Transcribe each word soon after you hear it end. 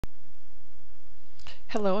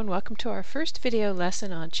Hello and welcome to our first video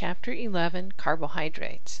lesson on Chapter 11,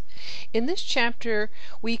 Carbohydrates. In this chapter,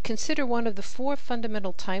 we consider one of the four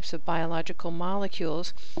fundamental types of biological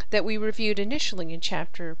molecules that we reviewed initially in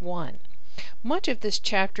Chapter 1. Much of this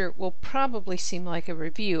chapter will probably seem like a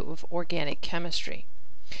review of organic chemistry.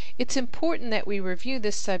 It's important that we review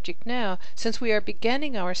this subject now since we are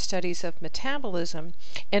beginning our studies of metabolism,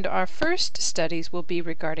 and our first studies will be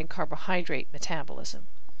regarding carbohydrate metabolism.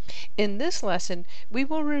 In this lesson, we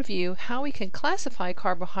will review how we can classify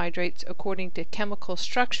carbohydrates according to chemical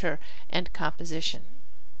structure and composition.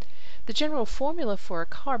 The general formula for a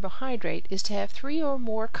carbohydrate is to have 3 or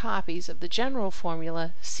more copies of the general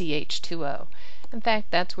formula CH2O. In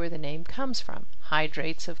fact, that's where the name comes from,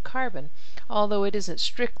 hydrates of carbon. Although it isn't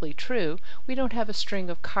strictly true, we don't have a string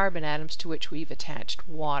of carbon atoms to which we've attached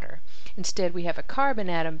water. Instead, we have a carbon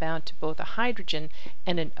atom bound to both a hydrogen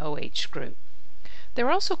and an OH group. They're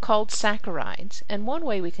also called saccharides, and one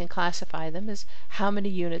way we can classify them is how many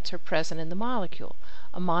units are present in the molecule.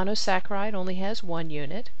 A monosaccharide only has 1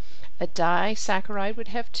 unit, a disaccharide would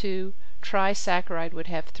have 2, trisaccharide would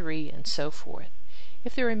have 3, and so forth.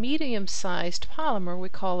 If they're a medium-sized polymer, we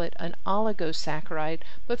call it an oligosaccharide,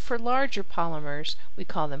 but for larger polymers, we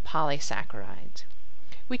call them polysaccharides.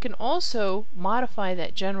 We can also modify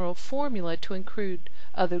that general formula to include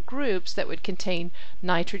other groups that would contain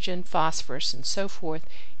nitrogen, phosphorus, and so forth,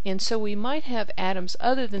 and so we might have atoms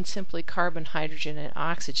other than simply carbon, hydrogen, and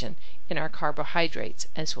oxygen in our carbohydrates,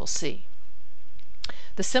 as we'll see.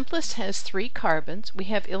 The simplest has 3 carbons. We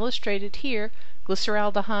have illustrated here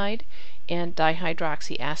glyceraldehyde and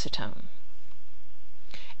dihydroxyacetone.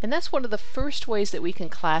 And that's one of the first ways that we can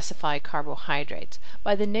classify carbohydrates,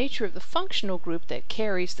 by the nature of the functional group that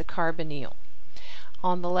carries the carbonyl.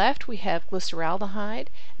 On the left we have glyceraldehyde.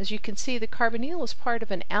 As you can see, the carbonyl is part of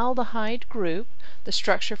an aldehyde group. The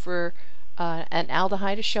structure for an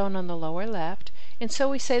aldehyde is shown on the lower left, and so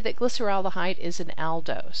we say that glyceraldehyde is an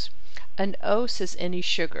aldose. An ose is any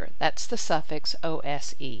sugar. That's the suffix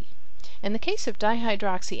OSE. In the case of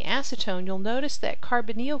dihydroxyacetone, you'll notice that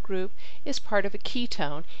carbonyl group is part of a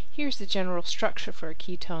ketone. Here's the general structure for a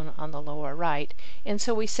ketone on the lower right, and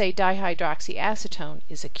so we say dihydroxyacetone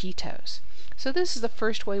is a ketose. So this is the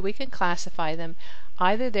first way we can classify them.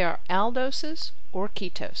 Either they are aldoses or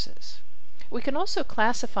ketoses. We can also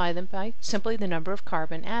classify them by simply the number of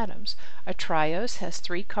carbon atoms. A triose has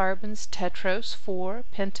 3 carbons, tetrose 4,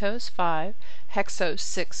 pentose 5, hexose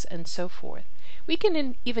 6, and so forth. We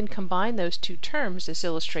can even combine those two terms as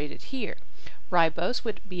illustrated here. Ribose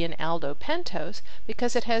would be an aldopentose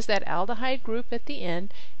because it has that aldehyde group at the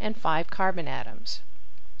end and 5 carbon atoms.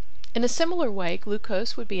 In a similar way,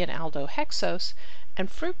 glucose would be an aldohexose and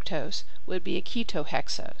fructose would be a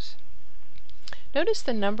ketohexose. Notice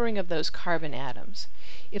the numbering of those carbon atoms.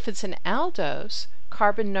 If it's an aldose,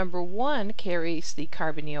 carbon number 1 carries the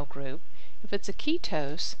carbonyl group. If it's a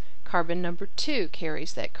ketose, carbon number 2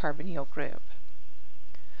 carries that carbonyl group.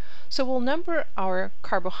 So we'll number our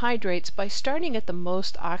carbohydrates by starting at the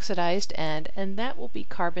most oxidized end, and that will be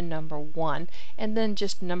carbon number 1, and then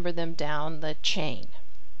just number them down the chain.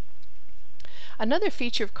 Another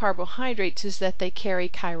feature of carbohydrates is that they carry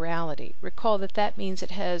chirality. Recall that that means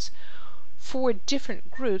it has 4 different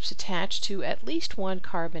groups attached to at least 1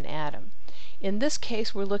 carbon atom. In this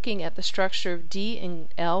case, we're looking at the structure of D and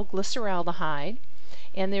L glyceraldehyde,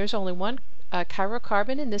 and there's only 1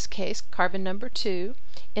 chirocarbon in this case, carbon number 2.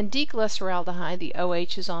 In D-glyceraldehyde, the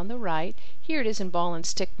OH is on the right. Here it is in ball and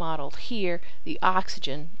stick model here, the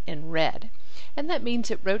oxygen in red. And that means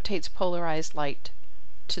it rotates polarized light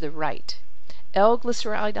to the right.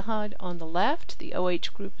 L-glyceraldehyde on the left, the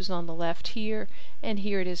OH group is on the left here, and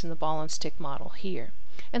here it is in the ball and stick model here.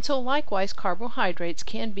 And so likewise, carbohydrates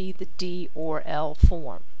can be the D or L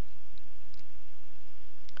form.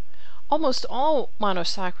 Almost all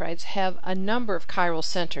monosaccharides have a number of chiral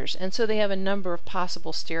centers, and so they have a number of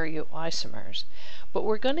possible stereoisomers. But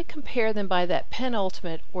we're going to compare them by that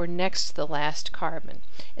penultimate or next to the last carbon.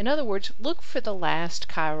 In other words, look for the last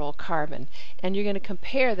chiral carbon, and you're going to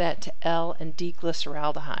compare that to L and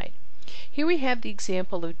D-glyceraldehyde. Here we have the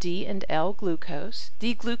example of D and L glucose.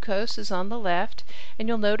 D-glucose is on the left, and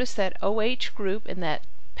you'll notice that OH group in that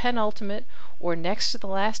penultimate or next to the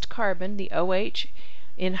last carbon, the OH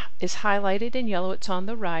is highlighted in yellow, it's on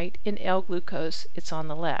the right. In L-glucose, it's on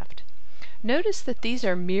the left. Notice that these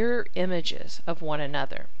are mirror images of one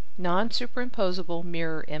another, non-superimposable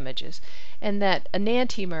mirror images, and that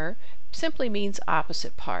enantiomer simply means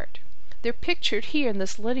opposite part. They're pictured here in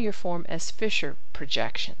this linear form as Fisher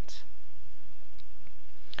projections.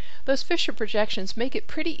 Those Fisher projections make it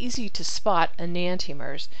pretty easy to spot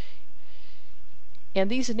enantiomers. And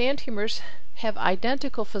these enantiomers have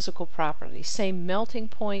identical physical properties, same melting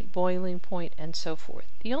point, boiling point, and so forth.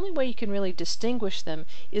 The only way you can really distinguish them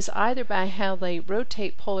is either by how they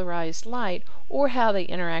rotate polarized light or how they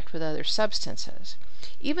interact with other substances.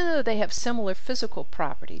 Even though they have similar physical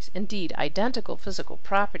properties, indeed identical physical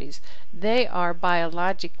properties, they are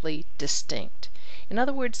biologically distinct. In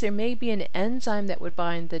other words, there may be an enzyme that would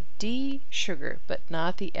bind the D sugar but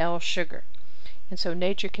not the L sugar. And so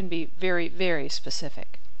nature can be very, very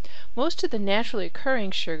specific. Most of the naturally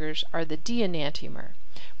occurring sugars are the D enantiomer.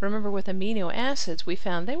 Remember, with amino acids, we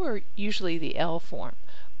found they were usually the L form,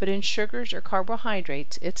 but in sugars or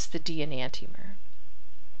carbohydrates, it's the D enantiomer.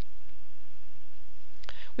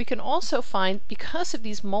 We can also find, because of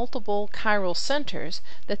these multiple chiral centers,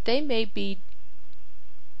 that they may be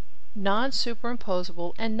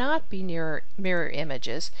non-superimposable and not be mirror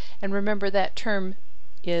images, and remember that term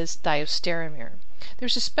is diastereomer.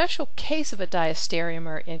 There's a special case of a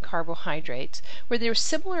diastereomer in carbohydrates where they're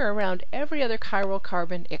similar around every other chiral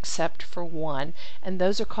carbon except for one, and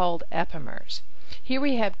those are called epimers. Here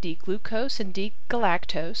we have D-glucose and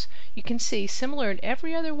D-galactose. You can see similar in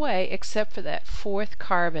every other way except for that fourth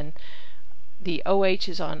carbon. The OH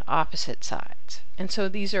is on opposite sides, and so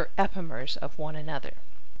these are epimers of one another.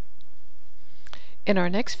 In our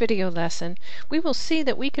next video lesson, we will see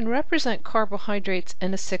that we can represent carbohydrates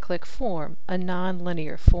in a cyclic form, a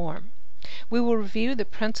nonlinear form. We will review the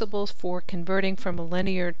principles for converting from a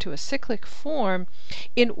linear to a cyclic form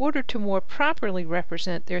in order to more properly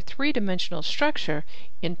represent their three-dimensional structure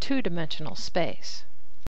in two-dimensional space.